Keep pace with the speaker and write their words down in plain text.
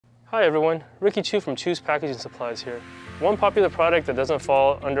Hi everyone, Ricky Chu from Chu's Packaging Supplies here. One popular product that doesn't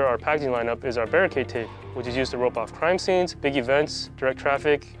fall under our packaging lineup is our Barricade tape, which is used to rope off crime scenes, big events, direct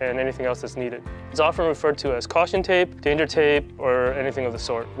traffic, and anything else that's needed. It's often referred to as caution tape, danger tape, or anything of the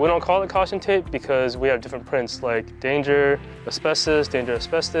sort. We don't call it caution tape because we have different prints like danger, asbestos, danger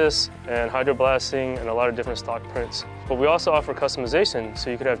asbestos, and hydroblasting, and a lot of different stock prints. But we also offer customization, so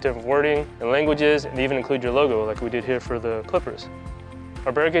you could have different wording and languages, and even include your logo like we did here for the Clippers.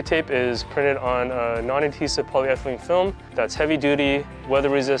 Our Barricade tape is printed on a non-adhesive polyethylene film that's heavy duty, weather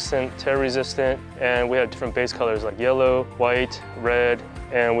resistant, tear resistant, and we have different base colors like yellow, white, red,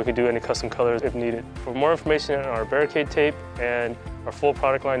 and we can do any custom colors if needed. For more information on our Barricade tape and our full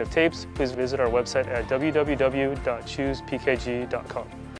product line of tapes, please visit our website at www.chuspkg.com.